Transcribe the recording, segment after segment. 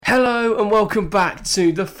Hello and welcome back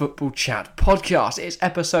to the Football Chat podcast. It's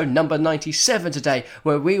episode number 97 today,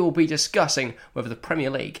 where we will be discussing whether the Premier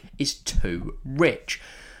League is too rich.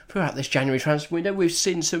 Throughout this January transfer window, we've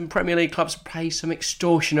seen some Premier League clubs pay some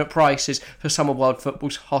extortionate prices for some of world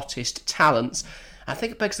football's hottest talents. I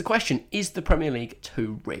think it begs the question, is the Premier League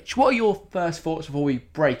too rich? What are your first thoughts before we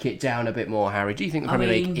break it down a bit more, Harry? Do you think the Premier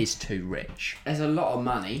League is too rich? There's a lot of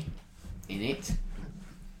money in it.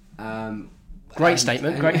 Great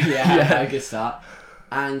statement. Great. Yeah, good start.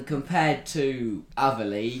 And compared to other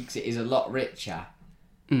leagues, it is a lot richer.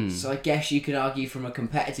 So I guess you could argue from a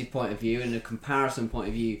competitive point of view and a comparison point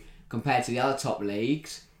of view compared to the other top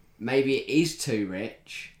leagues, maybe it is too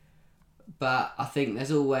rich. But I think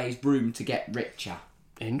there's always room to get richer.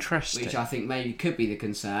 Interesting. Which I think maybe could be the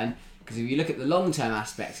concern. Because if you look at the long-term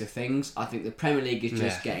aspects of things, I think the Premier League is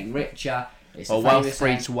just getting richer. It's wealth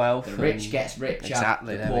breeds wealth. The rich gets richer,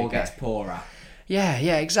 exactly, the poor gets poorer.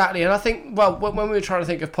 Yeah, exactly. And I think, well, when we were trying to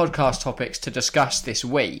think of podcast topics to discuss this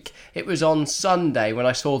week, it was on Sunday when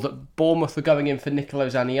I saw that Bournemouth were going in for Nicolo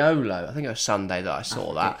Zaniolo. I think it was Sunday that I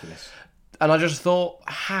saw that. Ridiculous. And I just thought,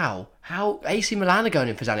 how AC Milan are going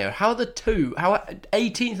in for Zaniolo? How are the two, how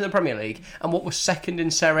 18th in the Premier League and what was second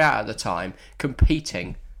in Serie A at the time,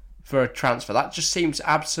 competing for a transfer? That just seems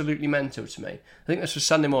absolutely mental to me. I think this was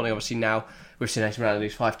Sunday morning. Obviously now we've seen AC Milan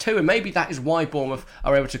lose 5-2, and maybe that is why Bournemouth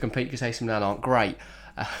are able to compete, because AC Milan aren't great.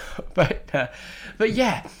 But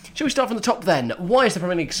yeah, shall we start from the top then? Why is the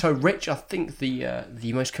Premier League so rich? I think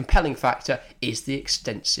the most compelling factor is the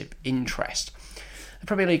extensive interest. The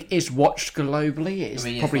Premier League is watched globally. It's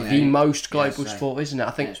probably the most global sport, isn't it?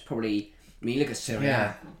 I think it's probably. I mean, you look at Serie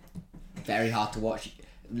A. Very hard to watch.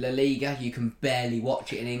 La Liga, you can barely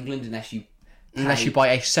watch it in England unless you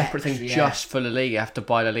buy a separate thing just for La Liga. You have to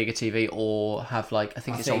buy La Liga TV or have I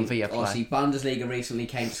think it's on Viaplay. Obviously, Bundesliga recently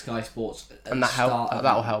came to Sky Sports at and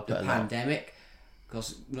that'll help the pandemic.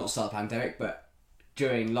 Because not start the pandemic, but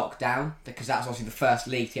during lockdown, because that's obviously the first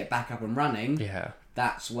league to get back up and running. Yeah,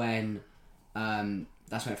 that's when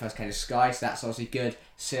it first came to Sky. So that's obviously good.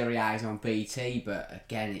 Serie A is on BT, but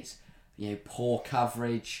again, it's poor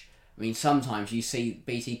coverage. I mean, sometimes you see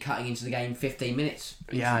BT cutting into the game 15 minutes.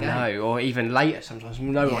 Yeah, I know. Or even later sometimes. We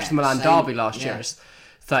watched the Milan derby last year. It's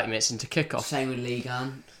 30 minutes into kickoff. Same with Ligue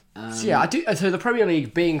 1. So the Premier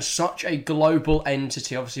League being such a global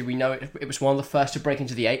entity, obviously we know it was one of the first to break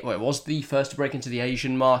into it was the first to break into the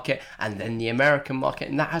Asian market and then the American market,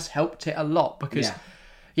 and that has helped it a lot because...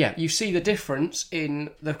 Yeah, you see the difference in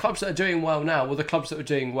the clubs that are doing well now or the clubs that were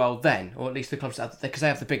doing well then, or at least the clubs that, because they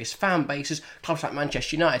have the biggest fan bases. Clubs like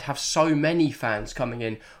Manchester United have so many fans coming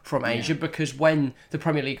in from Asia because when the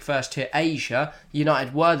Premier League first hit Asia,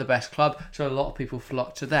 United were the best club, so a lot of people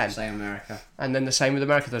flocked to them. Same America. And then the same with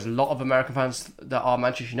America. There's a lot of American fans that are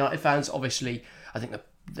Manchester United fans. Obviously, I think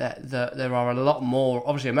there are a lot more.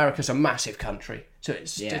 Obviously, America's a massive country, so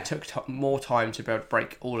it took more time to be able to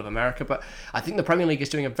break all of America. But I think the Premier League is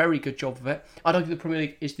doing a very good job of it. I'd argue the Premier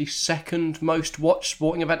League is the second most watched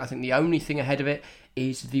sporting event. I think the only thing ahead of it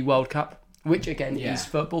is the World Cup, which again is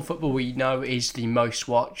football. Football, we know, is the most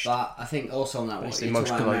watched. But I think also on that, what you're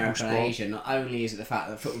talking about America and Asia, not only is it the fact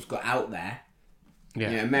that football's got out there,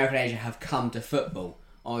 America and Asia have come to football.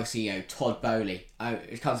 Obviously, Todd Bowley,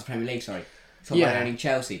 it comes to the Premier League, sorry. Owning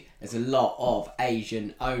Chelsea. There's a lot of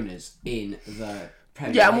Asian owners in the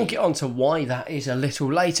Premier League. And we'll get on to why that is a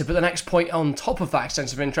little later. But the next point on top of that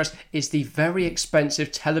extensive interest is the very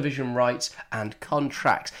expensive television rights and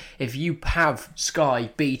contracts. If you have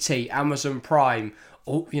Sky, BT, Amazon Prime,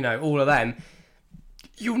 all of them,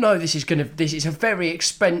 you'll know this is a very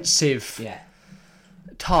expensive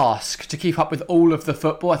task to keep up with all of the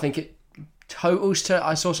football. I think it totals to,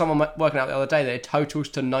 I saw someone working out the other day that it totals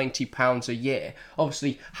to £90 a year.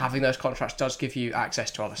 Obviously, having those contracts does give you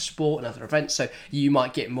access to other sport and other events, so you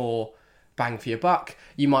might get more bang for your buck.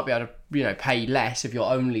 You might be able to, pay less if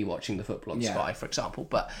you're only watching the football on Sky, for example.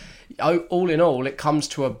 But all in all, it comes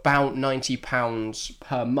to about £90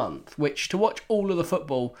 per month, which to watch all of the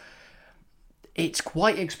football, it's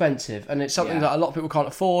quite expensive, and it's something that a lot of people can't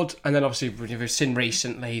afford. And then obviously we've seen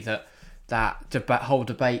recently that whole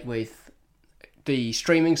debate with the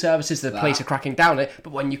streaming services, the police are cracking down on it,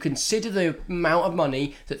 but when you consider the amount of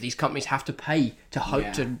money that these companies have to pay to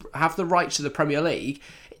hope to have the rights to the Premier League,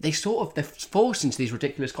 they're forced into these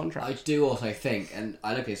ridiculous contracts. I do also think, and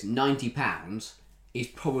I look at this, £90 is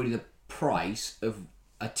probably the price of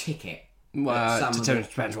a ticket. Well, it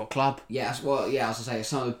depends what club. Yes, I was going to say,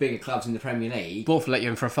 some of the bigger clubs in the Premier League. Both will let you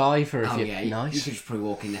in for a £5, or if you're nice. You could just probably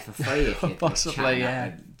walk in there for free if you're possibly,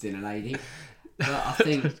 a dinner lady. But I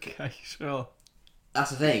think... Okay, sure.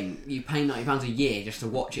 That's the thing. You pay £90 a year just to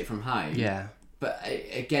watch it from home. Yeah. But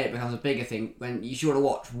again, it becomes a bigger thing when you want to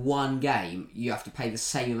watch one game. You have to pay the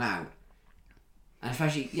same amount, and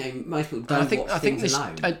especially most people don't watch things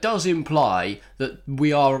alone. It does imply that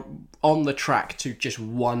we are on the track to just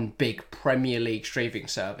one big Premier League streaming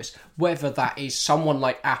service, whether that is someone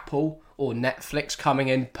like Apple or Netflix coming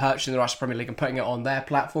in, purchasing the rights to Premier League and putting it on their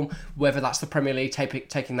platform, whether that's the Premier League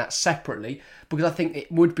taking that separately, because I think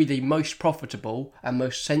it would be the most profitable and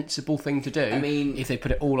most sensible thing to do if they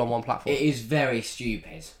put it all on one platform. It is very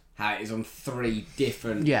stupid how it is on 3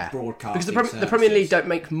 different broadcasting because the Premier League don't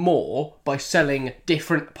make more by selling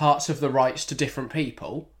different parts of the rights to different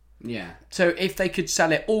people. Yeah. So if they could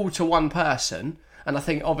sell it all to one person, and I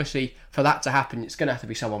think obviously for that to happen, it's going to have to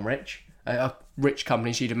be someone rich. Rich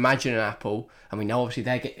companies, you'd imagine an Apple, and we know obviously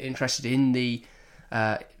they get interested in the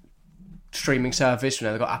streaming service.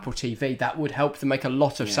 They've got Apple TV. That would help them make a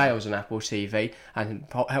lot of sales on Apple TV and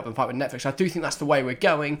help them fight with Netflix. I do think that's the way we're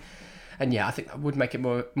going. And I think that would make it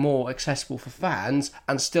more accessible for fans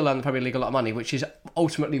and still earn the Premier League a lot of money, which is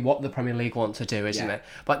ultimately what the Premier League want to do, isn't it?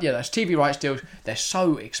 But those TV rights deals, they're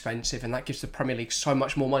so expensive, and that gives the Premier League so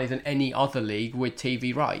much more money than any other league with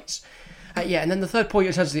TV rights. And then the third point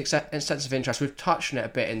in terms of the sense of interest, we've touched on it a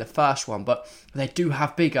bit in the first one, but they do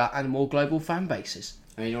have bigger and more global fan bases.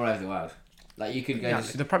 I mean, all over the world. Like you could go.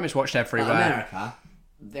 The Premier's watched everywhere. America,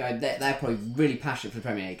 they're probably really passionate for the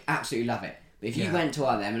Premier League. Absolutely love it. But if you went to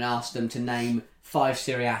one of them and asked them to name 5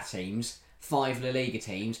 Serie A teams, 5 La Liga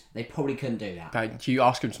teams, they probably couldn't do that. But you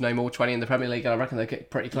ask them to name all 20 in the Premier League, and I reckon they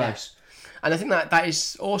get pretty close. And I think that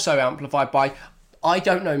is also amplified by, I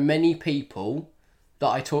don't know many people that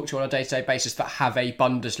I talk to on a day-to-day basis that have a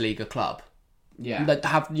Bundesliga club. Yeah. That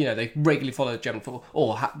have, they regularly follow German football,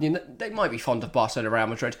 or they might be fond of Barcelona, Real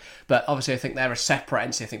Madrid, but obviously I think they're a separate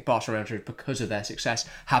entity. I think Barcelona, Real Madrid, because of their success,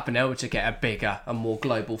 have been able to get a bigger and more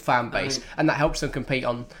global fan base, and that helps them compete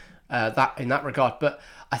on that in that regard. But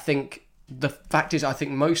I think the fact is, I think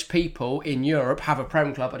most people in Europe have a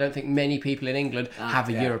Prem club. I don't think many people in England have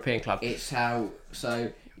a European club. It's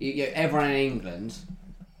everyone in England,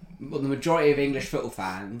 the majority of English football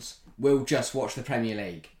fans will just watch the Premier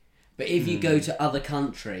League. But if you go to other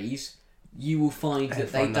countries, you will find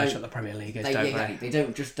that they don't. What the Premier League is, don't they? They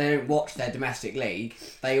don't watch their domestic league.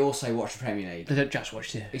 They also watch the Premier League. They don't just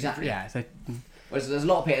watch the exactly. Yeah. Whereas there's a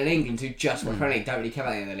lot of people in England who just watch the Premier League, don't really care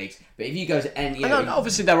about any other leagues. But if you go to any,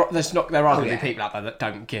 obviously there are going to be people out there that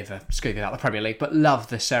don't give a squeak about the Premier League, but love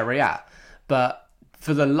the Serie A. But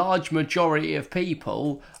for the large majority of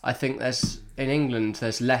people, I think in England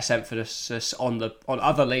there's less emphasis on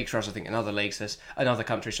other leagues, whereas I think in other leagues in other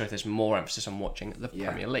countries there's more emphasis on watching the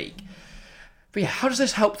Premier League. But how does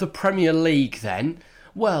this help the Premier League then?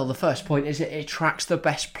 Well, the first point is it attracts the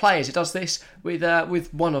best players. It does this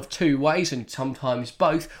with one of 2 ways, and sometimes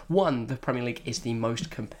both. One, the Premier League is the most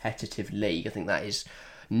competitive league. I think that is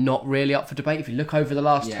not really up for debate. If you look over the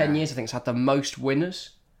last 10 years, I think it's had the most winners,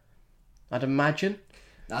 I'd imagine.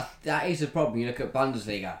 That is a problem. You look at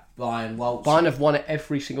Bundesliga, Bayern have won it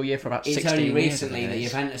every single year for about 16 years. It's only recently that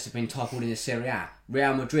Juventus have been toppled in the Serie A.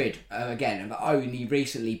 Real Madrid, again, have only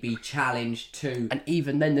recently been challenged to... And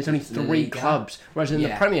even then, there's only 3 clubs. Whereas in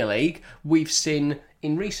the Premier League, we've seen,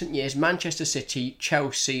 in recent years, Manchester City,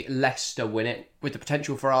 Chelsea, Leicester win it, with the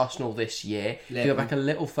potential for Arsenal this year. If you go back a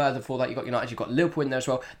little further before that, you've got United, you've got Liverpool in there as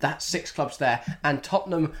well. That's 6 clubs there. And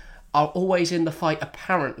Tottenham are always in the fight,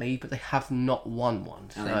 apparently, but they have not won one.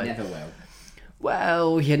 And they never will.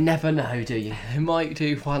 Well, you never know, do you? They might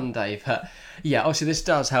do one day, but obviously this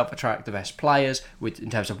does help attract the best players. In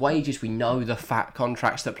terms of wages, we know the fat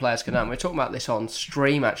contracts that players can earn. We're talking about this on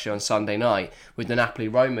stream, actually, on Sunday night, with the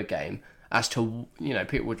Napoli-Roma game, as to,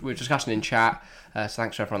 people we're discussing in chat, so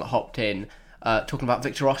thanks to everyone that hopped in, talking about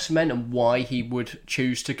Victor Osimhen and why he would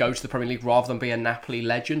choose to go to the Premier League rather than be a Napoli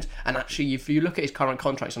legend. And actually, if you look at his current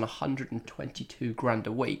contract, it's on 122 grand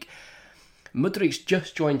a week. Mudrik's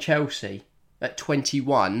just joined Chelsea at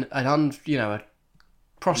 21, a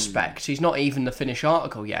prospect. He's not even the finished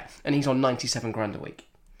article yet, and he's on 97 grand a week.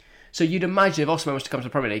 So you'd imagine if Osimhen was to come to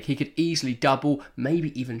the Premier League, he could easily double,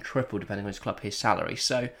 maybe even triple, depending on his club, his salary.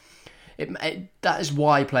 So that is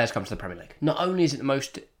why players come to the Premier League. Not only is it the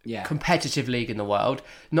most competitive league in the world,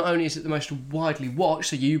 not only is it the most widely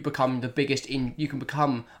watched, so you become the biggest you can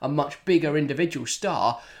become a much bigger individual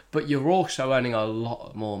star, but you're also earning a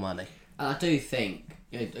lot more money. And I do think,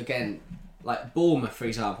 again, like Bournemouth, for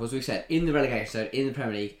example, as we said, in the relegation zone, in the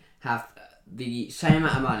Premier League, have the same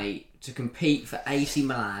amount of money to compete for AC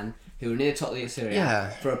Milan, who are near the top of the Serie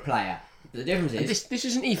A, for a player. But the difference is... This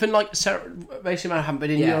isn't even like... AC Milan haven't been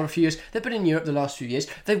in Europe a few years. They've been in Europe the last few years.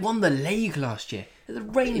 They won the league last year. They're the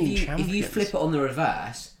reigning champions. If you flip it on the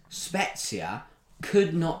reverse, Spezia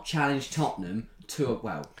could not challenge Tottenham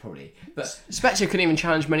probably. But Spezia couldn't even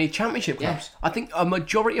challenge many championship clubs. I think a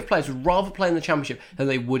majority of players would rather play in the championship than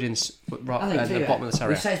they would in the bottom of the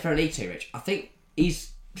Serie A. We say it's Premier League too, Rich. I think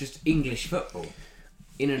he's just English football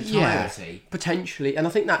in entirety. Potentially, and I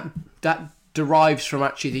think that derives from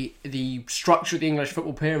actually the structure of the English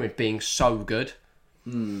football pyramid being so good.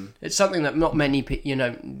 It's something that not many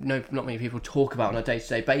people talk about on a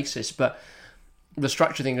day-to-day basis, but the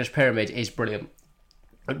structure of the English pyramid is brilliant.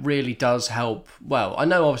 It really does help. Well, I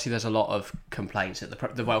know obviously there's a lot of complaints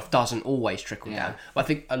that the wealth doesn't always trickle down, but I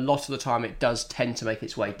think a lot of the time it does tend to make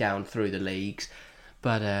its way down through the leagues.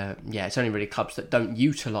 But it's only really clubs that don't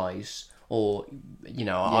utilise or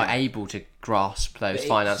are able to grasp those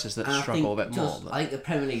finances that struggle a bit more. I think the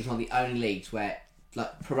Premier League is one of the only leagues where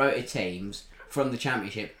promoted teams from the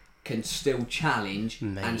Championship can still challenge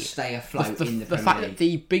and stay afloat in the Premier League. The fact that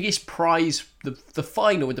the biggest prize, the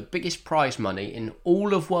final with the biggest prize money in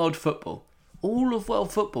all of world football,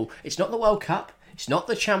 it's not the World Cup, it's not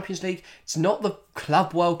the Champions League, it's not the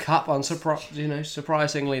Club World Cup,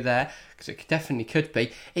 surprisingly there, because it definitely could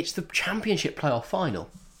be, it's the Championship playoff final.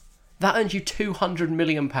 That earns you £200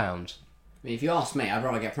 million. I mean, if you ask me, I'd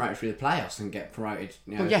rather get promoted through the playoffs than get promoted.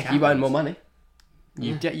 You earn more money.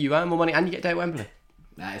 You earn more money and you get to go to Wembley.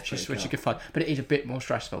 Which is good fun. But it is a bit more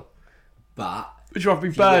stressful. But would you rather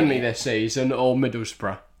be Burnley this season or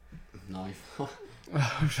Middlesbrough? No.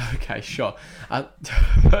 Okay, sure.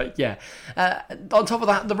 But yeah. On top of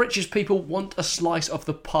that, the richest people want a slice of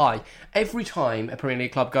the pie. Every time a Premier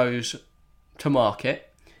League club goes to market,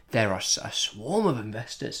 there are a swarm of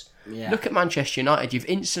investors. Yeah. Look at Manchester United. You've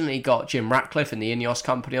instantly got Jim Ratcliffe and the Ineos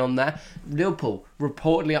company on there. Liverpool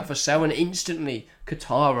reportedly up for sale, and instantly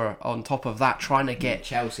Qatar are on top of that, trying to get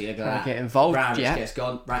Chelsea. Look at that. Get involved. Brown gets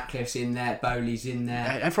gone. Ratcliffe's in there. Bowley's in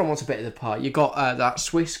there. Everyone wants a bit of the pie. You got that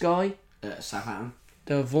Swiss guy. Southampton.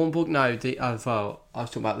 The Vornburg. No, I was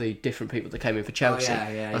talking about the different people that came in for Chelsea.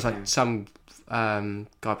 I was like some guy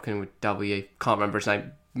beginning with W. Can't remember his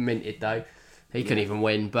name. Minted though. He couldn't even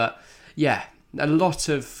win, but yeah. A lot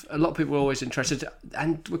of people are always interested,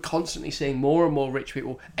 and we're constantly seeing more and more rich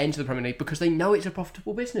people enter the Premier League because they know it's a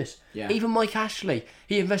profitable business. Yeah. Even Mike Ashley,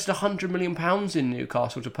 he invested £100 million in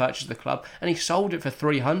Newcastle to purchase the club, and he sold it for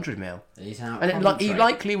 300 mil. He's out. And he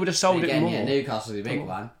likely would have sold it more. Yeah, Newcastle's the big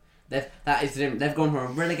one. They've gone from a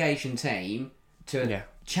relegation team to a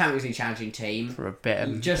Champions League challenging team for a bit,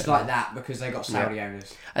 like that, because they got Saudi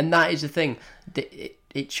owners. And that is the thing.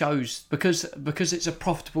 It shows because it's a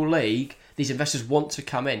profitable league. These investors want to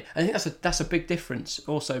come in. I think that's a big difference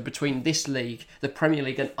also between this league, the Premier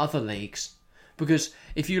League, and other leagues. Because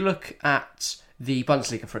if you look at the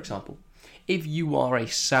Bundesliga, for example, if you are a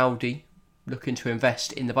Saudi looking to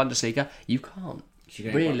invest in the Bundesliga, you can't.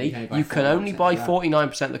 You can only buy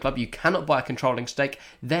 49% of the club. You cannot buy a controlling stake.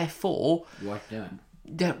 Therefore, what are you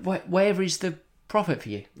doing? Where is the profit for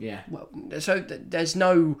you? Yeah. Well, so there's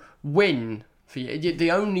no win for you.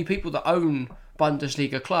 The only people that own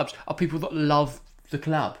Bundesliga clubs are people that love the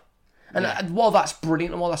club. And while that's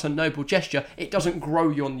brilliant and while that's a noble gesture, it doesn't grow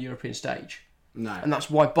you on the European stage. No. And that's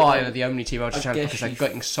why Bayern are the only team able to challenge, because they're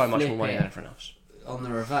getting so much more money than everyone else. On the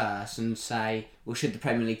reverse and say, well, should the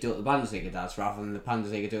Premier League do what the Bundesliga does rather than the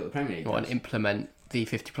Bundesliga do what the Premier League does? And implement the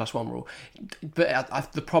 50+1 rule.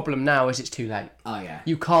 But the problem now is it's too late. Oh, yeah.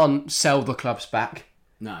 You can't sell the clubs back.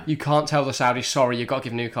 No. You can't tell the Saudis, sorry, you've got to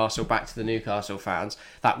give Newcastle back to the Newcastle fans.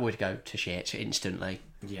 That would go to shit instantly.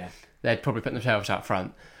 Yeah. They'd probably put themselves out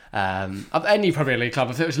front. Of any Premier League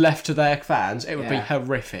club, if it was left to their fans, it would be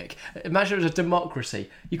horrific. Imagine it was a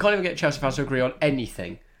democracy. You can't even get Chelsea fans to agree on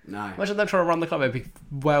anything. No. Imagine them trying to run the club. It'd be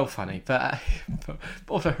well funny, but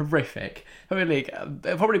also horrific. Premier League,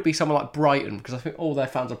 it'll probably be someone like Brighton, because I think all their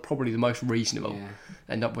fans are probably the most reasonable.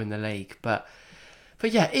 End up winning the league, but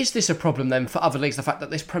yeah, is this a problem then for other leagues? The fact that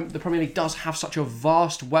the Premier League does have such a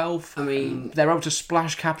vast wealth. I mean, they're able to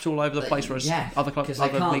splash capital all over the place, whereas other clubs, because they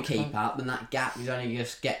can't keep up, and that gap is only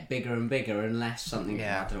just get bigger and bigger unless something.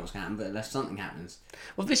 I don't know what's going to happen, but unless something happens.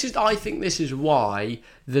 Well, I think this is why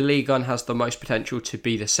the Ligue 1 has the most potential to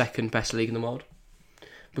be the second best league in the world.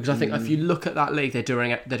 Because I think if you look at that league, they're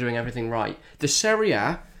doing everything right. The Serie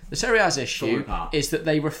A's issue is that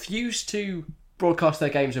they refuse to broadcast their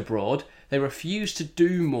games abroad. They refuse to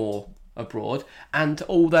do more abroad, and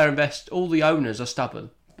all the owners are stubborn.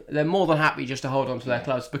 They're more than happy just to hold on to their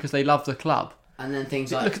clubs because they love the club. And then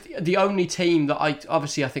things like... Look at the only team that I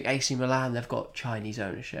think AC Milan, they've got Chinese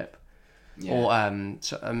ownership. Or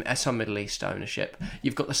some Middle East ownership.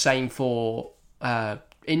 You've got the same for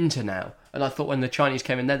Inter now. And I thought when the Chinese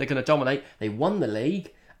came in there, they're going to dominate. They won the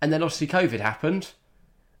league, and then obviously COVID happened,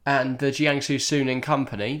 and the Jiangsu Suning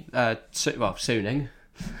company, Suning,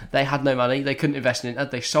 They had no money. They couldn't invest in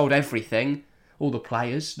it. They sold everything. All the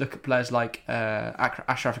players. Look at players like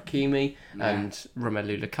Achraf Hakimi and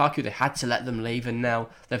Romelu Lukaku. They had to let them leave, and now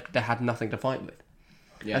they had nothing to fight with.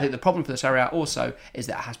 Yeah. I think the problem for the Serie A also is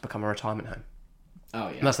that it has become a retirement home. Oh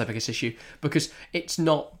yeah, and that's their biggest issue because it's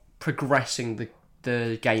not progressing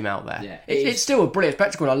the game out there. Yeah, it's still a brilliant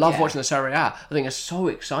spectacle. And I love watching the Serie A. I think it's so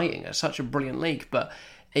exciting. It's such a brilliant league, but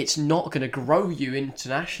it's not going to grow you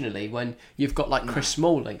internationally when you've got like Chris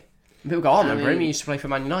Smalling. And people go, I remember him. He used to play for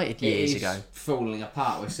Man United years ago. Falling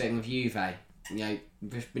apart. We're sitting with Juve. You know,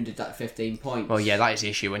 we've been deducted 15 points. Well, yeah, that is the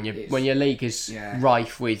issue when your league is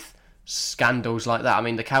rife with scandals like that. I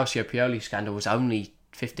mean, the Calcio Pioli scandal was only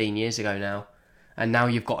 15 years ago now, and now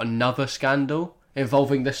you've got another scandal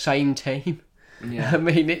involving the same team. Yeah. I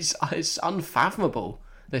mean, it's unfathomable,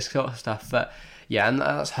 this sort of stuff. But yeah, and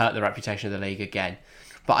that's hurt the reputation of the league again.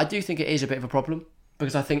 But I do think it is a bit of a problem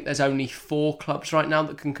because I think there's only 4 clubs right now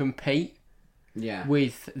that can compete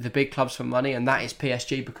with the big clubs for money, and that is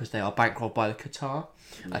PSG because they are bankrolled by the Qatar.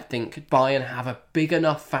 Yeah. I think Bayern have a big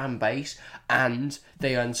enough fan base and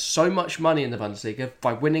they earn so much money in the Bundesliga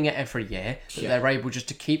by winning it every year that they're able just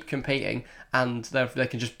to keep competing, and they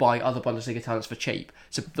can just buy other Bundesliga talents for cheap.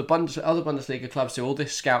 So the other Bundesliga clubs do all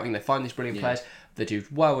this scouting, they find these brilliant players, they do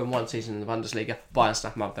well in one season in the Bundesliga, Bayern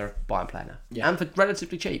snap them up, they're a Bayern player now. Yeah. And for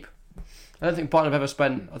relatively cheap. I don't think Bayern have ever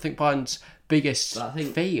spent, I think Bayern's biggest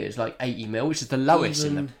fee is like 80 mil, which is the lowest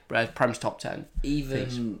in the Prem's top 10. Even,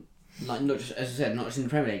 fees. like, not just, as I said, not just in the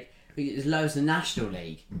Premier League, as low as the National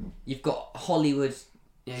League, you've got Hollywood,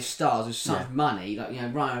 stars with such money, like,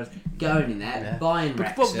 Ryan going in there, buying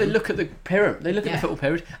Wrexham. Well, they look at the pyramid, they look at the football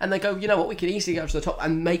pyramid, and they go, you know what, we can easily go up to the top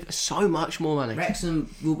and make so much more money. Wrexham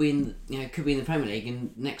will be could be in the Premier League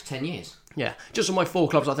in the next 10 years. Yeah, just on my 4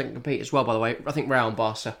 clubs, I think compete as well. By the way, I think Real and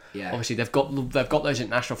Barca. Yeah. Obviously, they've got those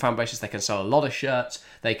international fan bases. They can sell a lot of shirts.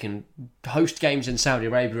 They can host games in Saudi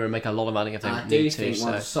Arabia and make a lot of money if they need to. I do think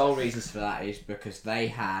one of the sole reasons for that is because they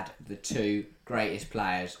had the 2 greatest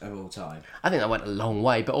players of all time. I think that went a long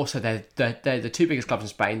way, but also they're the 2 biggest clubs in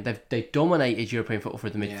Spain. They dominated European football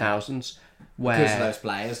through the mid-2000s. Because of those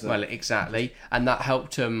players. Well, exactly, and that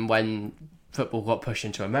helped them when football got pushed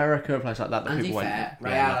into America and places like that. And people fair,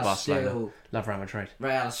 went, love Barcelona, love Real Madrid.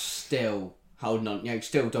 Real's still holding on,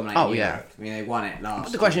 still dominating Europe. I mean, they won it last.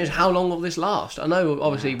 But the question is, how long will this last? I know,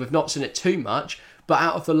 obviously, we've not seen it too much, but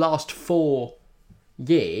out of the last 4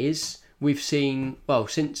 years, we've seen,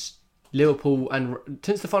 since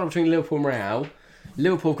the final between Liverpool and Real,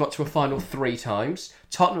 Liverpool got to a final 3 times.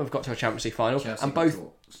 Tottenham have got to a Champions League final, and both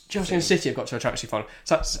Chelsea and City have got to a Champions League final.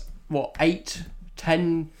 So that's 8,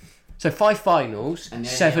 10. So 5 finals, and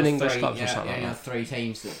 7 English clubs or something like that. 3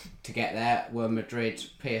 teams to get there were Madrid,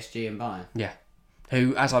 PSG and Bayern. Yeah.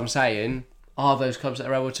 Who, as I'm saying, are those clubs that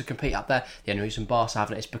are able to compete up there. The only reason Barca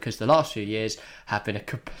haven't is because the last few years have been a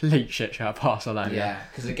complete shit show at Barcelona. Yeah,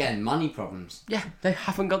 because again, money problems. Yeah, they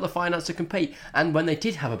haven't got the finance to compete. And when they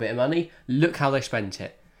did have a bit of money, look how they spent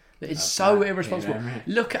it. It's so irresponsible.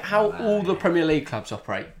 Look at how all the Premier League clubs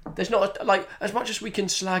operate. There's not, as much as we can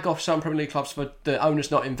slag off some Premier League clubs for the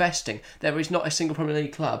owners not investing, there is not a single Premier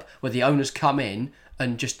League club where the owners come in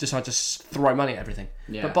and just decide to throw money at everything.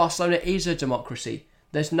 Yeah. But Barcelona is a democracy.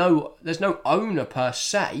 There's no owner per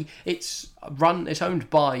se. It's owned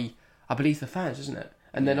by, I believe, the fans, isn't it?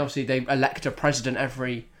 And then obviously they elect a president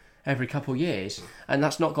every couple of years, and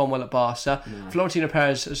that's not gone well at Barca. No. Florentino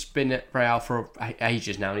Perez has been at Real for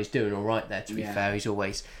ages now, and he's doing all right there, to be fair. He's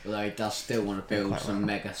always... Although he does still want to build some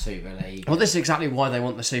mega Super League. Well, this is exactly why they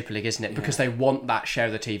want the Super League, isn't it? Because they want that share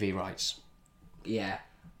of the TV rights. Yeah.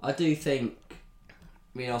 I do think...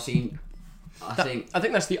 I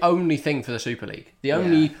think that's the only thing for the Super League. The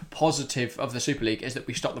only positive of the Super League is that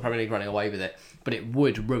we stop the Premier League running away with it, but it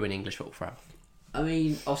would ruin English football forever. I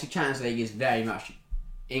mean, obviously Champions League is very much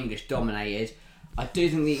English dominated. I do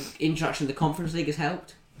think the introduction of the Conference League has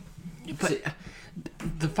helped. But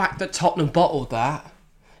the fact that Tottenham bottled that,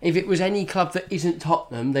 if it was any club that isn't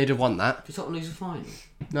Tottenham, they'd have won that. Did Tottenham lose the final?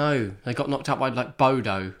 No, they got knocked out by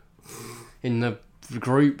Bodo in the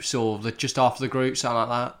groups or just after the groups, something like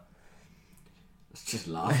that. It's just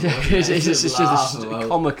laughable. it's just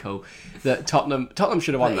comical that Tottenham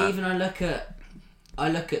should have won that. Even I look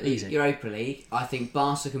at the Europa League. I think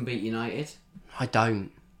Barca can beat United. I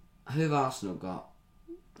don't. Who have Arsenal got?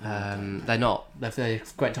 They're not. They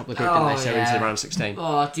went top of the group, didn't they? So into the round 16.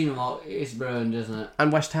 Oh, do you know what? It's ruined, isn't it?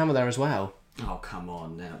 And West Ham are there as well. Oh, come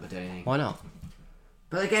on. They're not doing anything. Why not?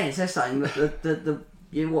 But again, it says something. They're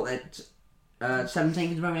 17th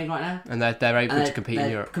in the Premier League right now, and they're able to compete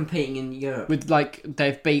in Europe. Competing in Europe with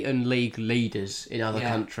they've beaten league leaders in other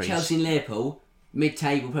countries. Chelsea and Liverpool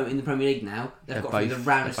mid-table in the Premier League now. They've got through the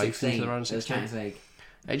round of 16 of the Champions League.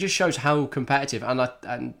 It just shows how competitive,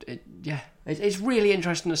 it's really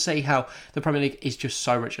interesting to see how the Premier League is just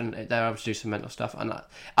so rich and they're able to do some mental stuff. And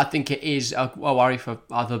I think it is a worry for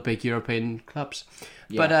other big European clubs.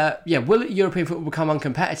 Yeah. But will European football become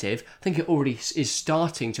uncompetitive? I think it already is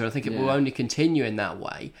starting to, and I think it will only continue in that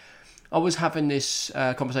way. I was having this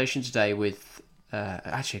conversation today with,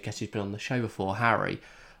 actually I guess he's been on the show before, Harry.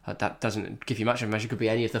 That doesn't give you much information. It could be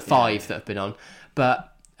any of the 5 that have been on.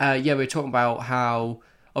 But we were talking about how,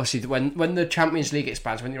 obviously, when the Champions League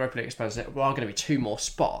expands, when the Europa League expands, there are going to be 2 more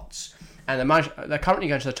spots. And they're currently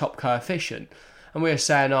going to the top coefficient. And we were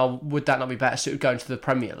saying, would that not be better suited going to the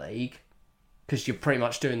Premier League? Because you're pretty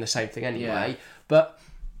much doing the same thing anyway. But,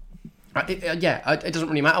 it doesn't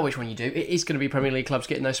really matter which one you do. It is going to be Premier League clubs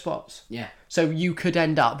getting those spots. Yeah. So you could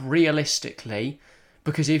end up, realistically,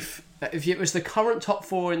 because if it was the current top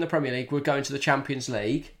 4 in the Premier League were going to the Champions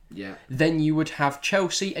League, then you would have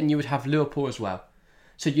Chelsea and you would have Liverpool as well.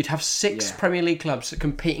 So you'd have 6 Premier League clubs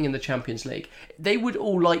competing in the Champions League. They would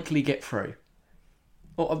all likely get through.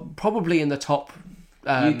 Or probably in the top...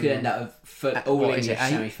 you could end up with all English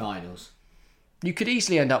semi-finals. You could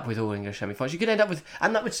easily end up with all English semi-finals. You could end up with...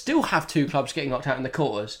 And that would still have 2 clubs getting knocked out in the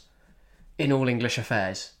quarters in all English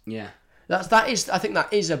affairs. Yeah. I think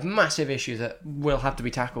that is a massive issue that will have to be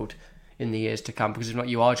tackled in the years to come, because if not,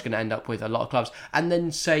 you are just going to end up with a lot of clubs. And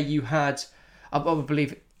then say you had... I would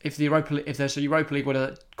believe if there's a Europa League winner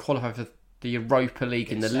that qualified for the Europa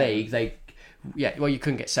League in the 7. League, you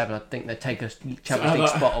couldn't get 7. I think they'd take a Champions League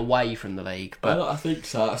spot away from the league. But I think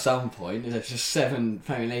so. At some point, there's just 7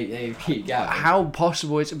 Premier League. They keep going. How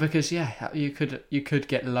possible is it? Because you could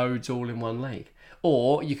get loads all in one league,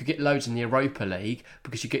 or you could get loads in the Europa League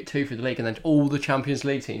because you get 2 for the league, and then all the Champions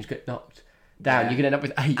League teams get knocked down. You could end up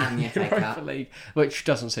with 8 in the Europa League, which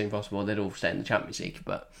doesn't seem possible. They'd all stay in the Champions League,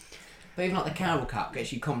 but even like the Carabao Cup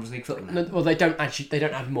gets you Conference League football now. Well, they don't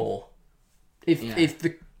add more.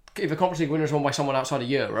 If a Conference League winner is won by someone outside of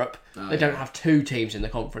Europe, they don't have 2 teams in the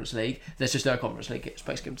Conference League. There's just no Conference League. It's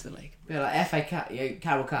basically to the league. Yeah, like FA Cup,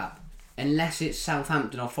 Carabao Cup, unless it's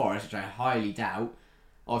Southampton or Forest, which I highly doubt.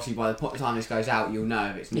 Obviously, by the time this goes out, you'll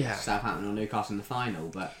know if it's Southampton or Newcastle in the final.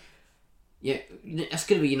 But it's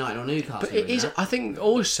going to be United or Newcastle. But it is. I think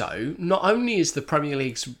also, not only is the Premier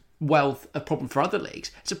League's wealth a problem for other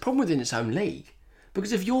leagues, it's a problem within its own league.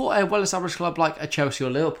 Because if you're a well-established club like a Chelsea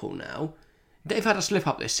or Liverpool now, they've had a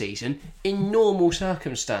slip-up this season. In normal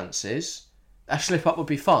circumstances, a slip-up would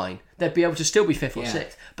be fine. They'd be able to still be 5th or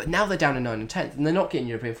 6th. But now they're down in 9th and 10th, and they're not getting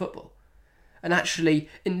European football. And actually,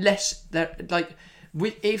 unless they're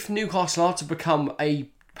if Newcastle are to become a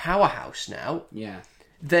powerhouse now,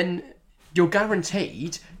 then you're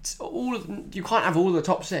guaranteed you can't have all of the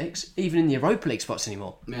top 6 even in the Europa League spots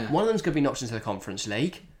anymore. One of them's going to be knocked into the Conference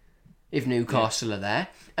League if Newcastle are there,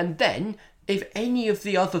 and then if any of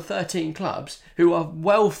the other 13 clubs who are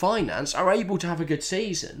well financed are able to have a good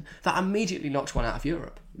season, that immediately knocks one out of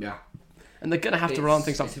Europe. And they're going to have to rely on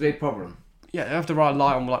things like... It's a big problem. Yeah, they have to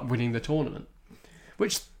rely on winning the tournament,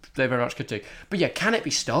 which they very much could do. But can it be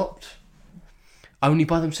stopped? Only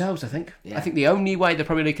by themselves, I think. I think the only way the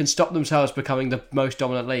Premier League can stop themselves becoming the most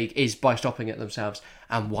dominant league is by stopping it themselves.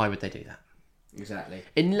 And why would they do that? Exactly.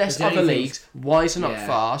 Unless other leagues wisen up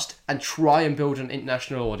fast and try and build an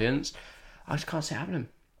international audience, I just can't see it happening.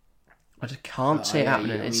 I just can't see it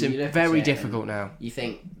happening. It's very difficult now. You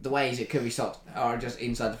think the ways it could be stopped are just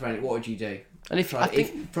inside the Premier League. What would you do? And if you're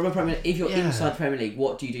inside the Premier League,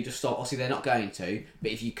 what do you do to stop? Obviously, they're not going to.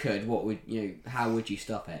 But if you could, how would you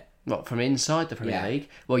stop it? What, from inside the Premier League?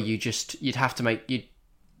 Well, you'd have to make the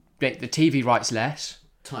TV rights less.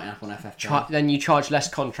 Tighten up on FFP. Then you charge less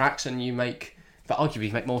contracts, and but arguably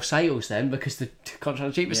you make more sales then because the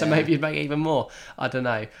contracts are cheaper. So maybe you'd make even more. I don't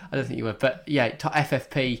know. I don't think you would. But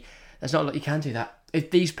FFP. There's not a lot you can do that. If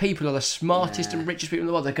these people are the smartest and richest people in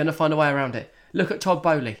the world, they're going to find a way around it. Look at Todd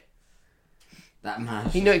Bowley. That man.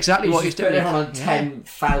 He knew exactly what he was doing. He's on a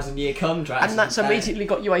 10,000-year contract. And that's immediately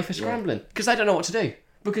got UEFA scrambling because they don't know what to do.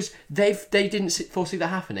 Because they didn't foresee that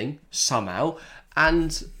happening somehow.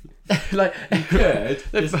 And you could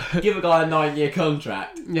just give a guy a 9-year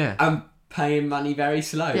contract. And pay him money very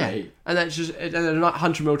slowly. And then a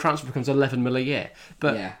 100 mil transfer becomes 11 mil a year.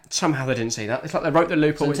 But somehow they didn't see that. It's like they wrote the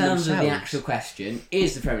loophole in themselves. In terms of the actual question,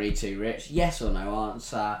 is the Premier League too rich? Yes or no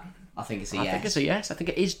answer? I think it's a yes. I think it's a yes. I think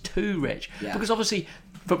it is too rich. Because obviously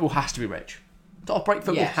football has to be rich. To operate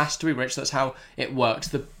football has to be rich. That's how it works.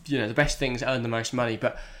 The best things earn the most money.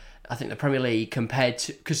 But I think the Premier League compared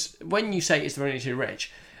to... Because when you say it's the Premier League too rich,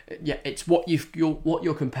 it's what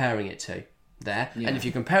you're comparing it to. there. Yeah. And if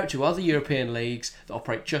you compare it to other European leagues that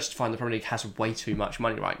operate just fine, the Premier League has way too much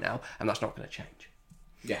money right now, and that's not going to change.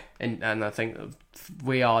 Yeah. And I think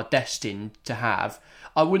we are destined to have...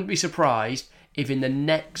 I wouldn't be surprised if in the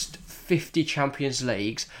next 50 Champions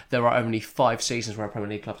Leagues, there are only 5 seasons where a Premier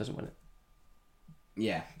League club doesn't win it.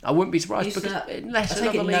 Yeah. I wouldn't be surprised unless I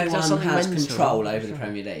take another it league no does one something has mental. control over the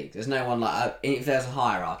Premier League. There's no one like... if there's a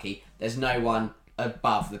hierarchy, there's no one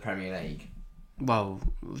above the Premier League. Well,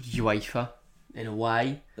 UEFA, in a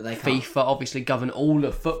way. But they can't. FIFA obviously govern all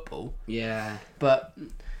of football. Yeah. But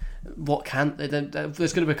what can...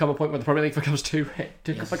 There's going to become a point where the Premier League becomes too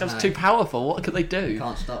powerful. What can they do?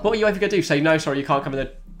 Can't stop. What are UEFA going to do? Say, no, sorry, you can't come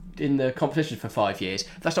in the competition for 5 years.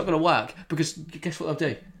 That's not going to work, because guess what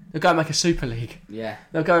they'll do? They'll go and make a Super League. Yeah.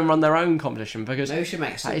 They'll go and run their own competition, because Maybe we should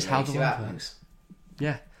make a Super that is how League, the see world what works. happens.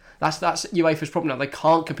 Yeah. That's UEFA's problem now. They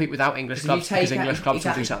can't compete without English clubs because English clubs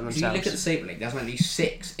will do something If you look at the themselves. Super League, there's only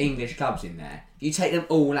 6 English clubs in there. If you take them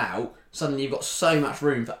all out, suddenly you've got so much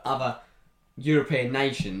room for other European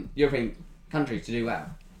countries to do well.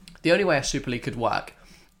 The only way a Super League could work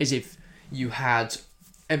is if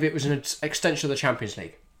it was an extension of the Champions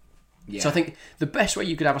League. Yeah. So I think the best way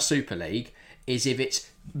you could have a Super League is if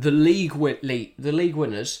it's the league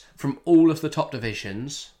winners from all of the top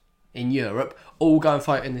divisions in Europe all go and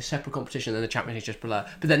fight in this separate competition, and the Champions League just below.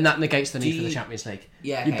 But then that negates the need for the Champions League.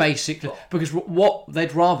 Yeah, You basically... Because what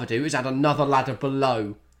they'd rather do is add another ladder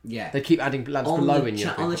below. Yeah. They keep adding ladders below in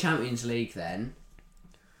Europe. On the Champions League, then,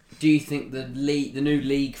 do you think the new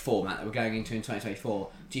league format that we're going into in 2024,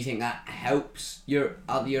 do you think that helps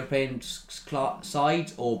other European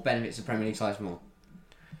sides or benefits the Premier League sides more?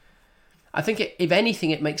 I think, if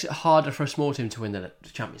anything, it makes it harder for a small team to win the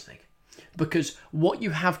Champions League. Because what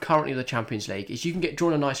you have currently in the Champions League is you can get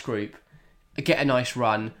drawn a nice group, get a nice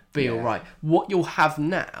run, be all right. What you'll have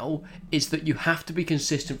now is that you have to be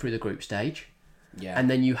consistent through the group stage. Yeah. And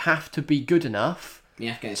then you have to be good enough You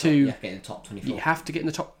have to get in the top 24. You have to get in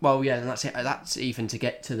the top... Well, yeah, and that's it. That's even to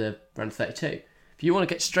get to the round 32. If you want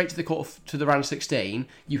to get straight to the round 16,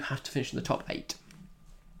 you have to finish in the top 8.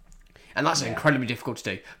 And that's incredibly difficult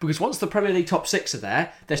to do. Because once the Premier League top 6 are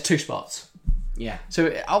there, there's 2 spots. Yeah.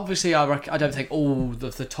 So, obviously, I don't think all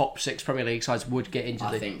the top 6 Premier League sides would get into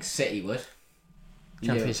I think City would.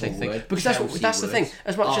 Champions League Liverpool thing. would. Because Chelsea that's the would. thing.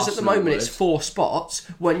 As much as at the Arsenal moment it's would. 4 spots,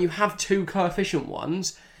 when you have 2 coefficient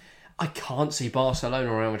ones, I can't see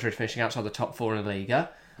Barcelona or Real Madrid finishing outside the top 4 in the Liga.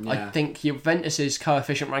 Yeah. I think Juventus's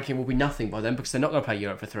coefficient ranking will be nothing by then, because they're not going to play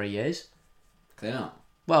Europe for 3 years. They're not.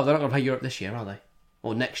 Well, they're not going to play Europe this year, are they?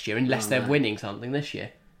 Or next year, unless they're winning something this year.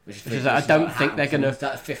 Which I don't think they're going to...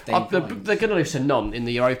 That's 15 They're points. going to lose to Nantes in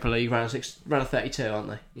the Europa League round of 32, aren't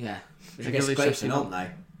they? Yeah. Which They're gets gonna lose scraped 15 on, though.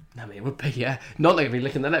 I mean, it would be, yeah. Not going to be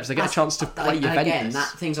licking their lips. They get a chance to play Juventus. Again,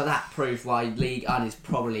 things like that prove why League One is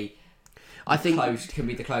probably can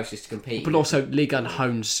be the closest to compete. But also, Liga 1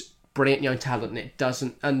 hones brilliant young talent, and it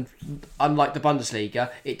doesn't... And unlike the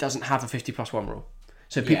Bundesliga, it doesn't have a 50+1 rule.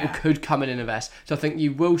 So people could come in and invest. So I think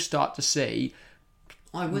you will start to see...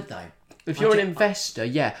 I would, though. If you're an investor,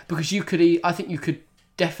 yeah. Because you could... I think you could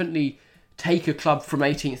definitely take a club from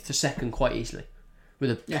 18th to 2nd quite easily.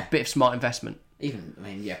 With a bit of smart investment.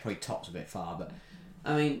 Probably top's a bit far, but...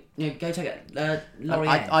 go take it.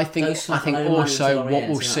 Lorient. I think also what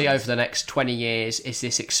we'll see over over the next 20 years is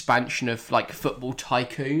this expansion of football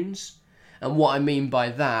tycoons, and what I mean by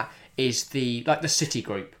that is the City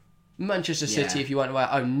group, Manchester City. If you want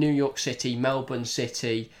to own New York City, Melbourne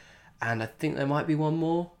City, and I think there might be one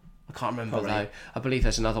more. I can't remember though. I believe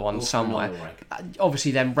there's another one somewhere.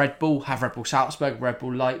 Obviously, then Red Bull Salzburg, Red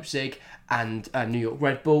Bull Leipzig, and New York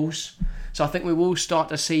Red Bulls. So I think we will start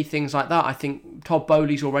to see things like that. I think Todd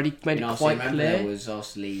Bowley's already made it quite clear. There was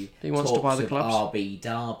obviously he wants to buy the clubs. RB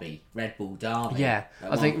Derby, Red Bull Derby. Yeah,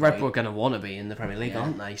 I think Red Bull are going to want to be in the Premier League,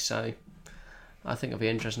 aren't they? So I think it'll be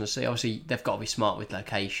interesting to see. Obviously, they've got to be smart with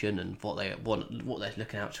location and what they're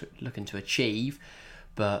looking to achieve.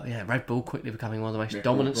 But yeah, Red Bull quickly becoming one of the most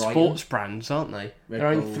dominant sports brands, aren't they? There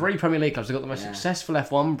are only 3 Premier League clubs. They've got the most successful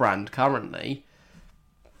F1 brand currently.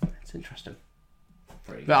 It's interesting.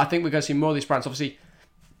 But I think we're going to see more of these brands. Obviously,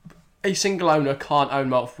 a single owner can't own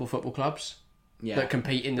multiple football clubs that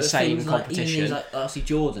compete in the same competition. Even obviously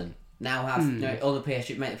Jordan now have all the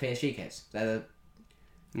PSG, make the PSG kits. They're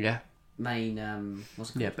the main. What's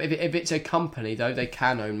it called? Yeah, but if it's a company though, they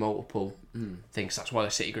can own multiple things. That's why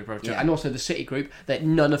the City Group are and also the City Group, that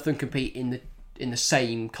none of them compete in the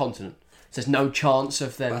same continent. So there's no chance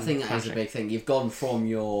of them. But I think that is a big thing. You've gone from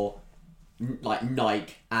your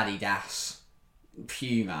Nike, Adidas,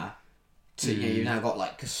 Puma to you've now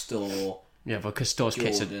got Castor. Yeah, but Castor's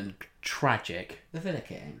kits are tragic. The Villa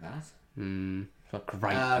kit ain't bad. Not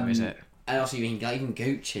great though, is it? And also even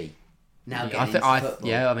Gucci. Now Yeah, getting into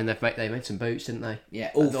football. I mean they made some boots, didn't they?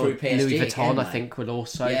 Yeah, all through PSG. Louis Vuitton, again, I think, would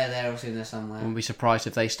also. Yeah, they're also in there somewhere. Wouldn't be surprised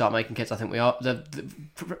if they start making kits. I think we are.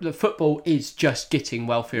 The football is just getting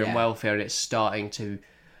wealthier and wealthier, and it's starting to.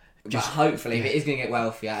 But hopefully, if it is going to get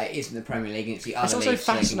wealthier, it isn't the Premier League, it's the other leagues. It's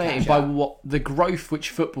also fascinating by what the growth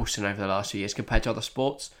which football's seen over the last few years compared to other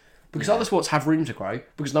sports. Because other sports have room to grow,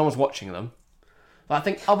 because no one's watching them. But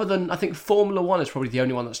I think Formula 1 is probably the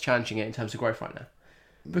only one that's challenging it in terms of growth right now.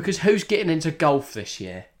 Because who's getting into golf this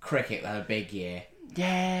year? Cricket had a big year.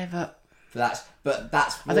 Yeah, but that's.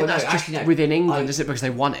 I think that's just within England, is it? Because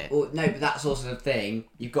they won it. Well, no, but that's also the thing.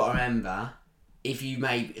 You've got to remember, if you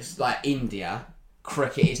make it's like India,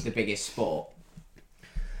 cricket is the biggest sport.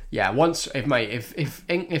 Yeah,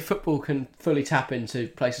 if football can fully tap into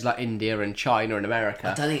places like India and China and America,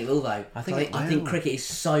 I don't think it will though. I think cricket is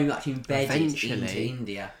so much embedded into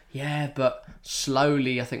India. Yeah, but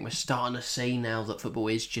slowly, I think we're starting to see now that football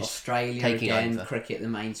is just Australia taking again. over. Cricket, the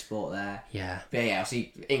main sport there. Yeah, but yeah, I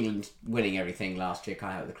see England winning everything last year.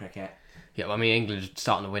 Can't help the cricket. Yeah, well, I mean England are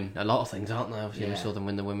starting to win a lot of things, aren't they? Obviously, we saw them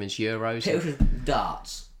win the women's Euros. It was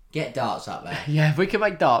darts. Get darts up there. Yeah, if we can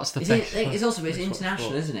make darts the best. It's also it's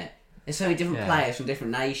international, isn't it? There's so many different players from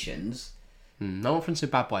different nations. No one from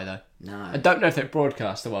Zimbabwe though. No. I don't know if they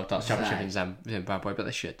broadcast the World Darts Championship in Zimbabwe, but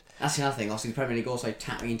they should. That's the other thing. Obviously, the Premier League also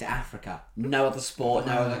tapping into Africa. No other sport,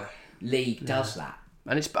 no other league does that.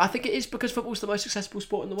 And I think it is because football's the most accessible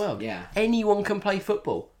sport in the world. Yeah. Anyone can play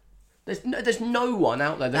football. There's no one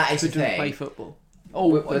out there that couldn't play football.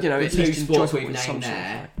 At least sports we've named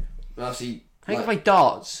there. Obviously, you can play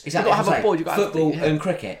darts. Exactly. You've got to have a board. You've got football and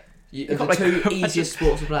cricket. You've got the two easiest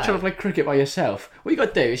sports to play. Trying to play cricket by yourself. What you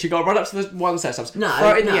got to do is you got to run up to the one set of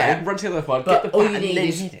throw it in the air, run to the other one, but get the all bat, you need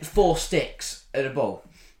is 4 sticks and a ball.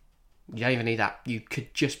 You don't even need that. You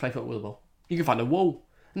could just play football with a ball. You can find a wall,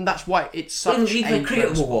 and that's why it's such. But you can play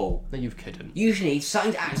cricket with a wall. No, you couldn't. You usually need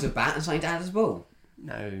something to act as a bat and something to act as a ball.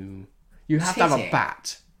 No, you have to have a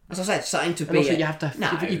bat. As I said, something to and be. Also, you have to.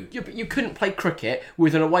 No, you couldn't play cricket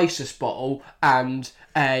with an Oasis bottle and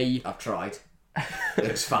a. I've tried. It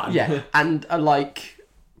was fun. Yeah, and a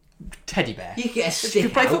teddy bear. You get a stick. You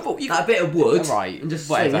play football. A bit of wood. Right. And just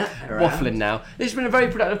whatever. swing that around. Waffling now. This has been a very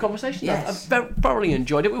productive conversation. Yes. I've thoroughly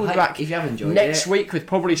enjoyed it. We'll be back if you have enjoyed next week with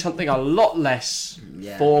probably something a lot less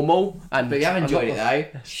formal. But if you have enjoyed it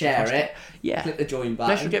though, share it. Yeah. Click the join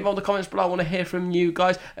button. Make sure to get involved in the comments below. I want to hear from you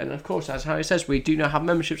guys. And of course, as Harry says, we do now have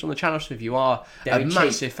memberships on the channel. So if you are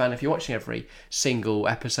massive fan, if you're watching every single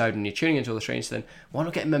episode and you're tuning into all the streams, then why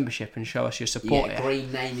not get a membership and show us your support? You get a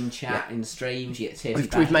green name in chat in the streams. You get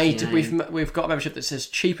we've got a membership that's as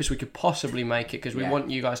cheap as we could possibly make it because we want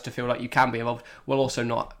you guys to feel like you can be involved. We'll also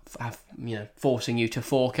not have forcing you to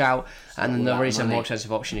fork out. And then there is a more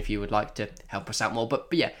expensive option if you would like to help us out more. But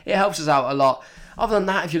yeah, it helps us out a lot. Other than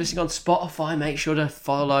that, if you're listening on Spotify, make sure to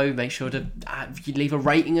follow. Make sure to leave a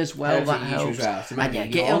rating as well. That helps. So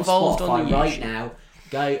and get involved on the YouTube. Right now.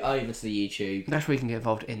 Go over to the YouTube. That's where you can get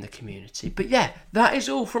involved in the community. But yeah, that is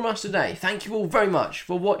all from us today. Thank you all very much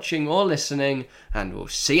for watching or listening, and we'll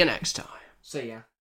see you next time. See ya.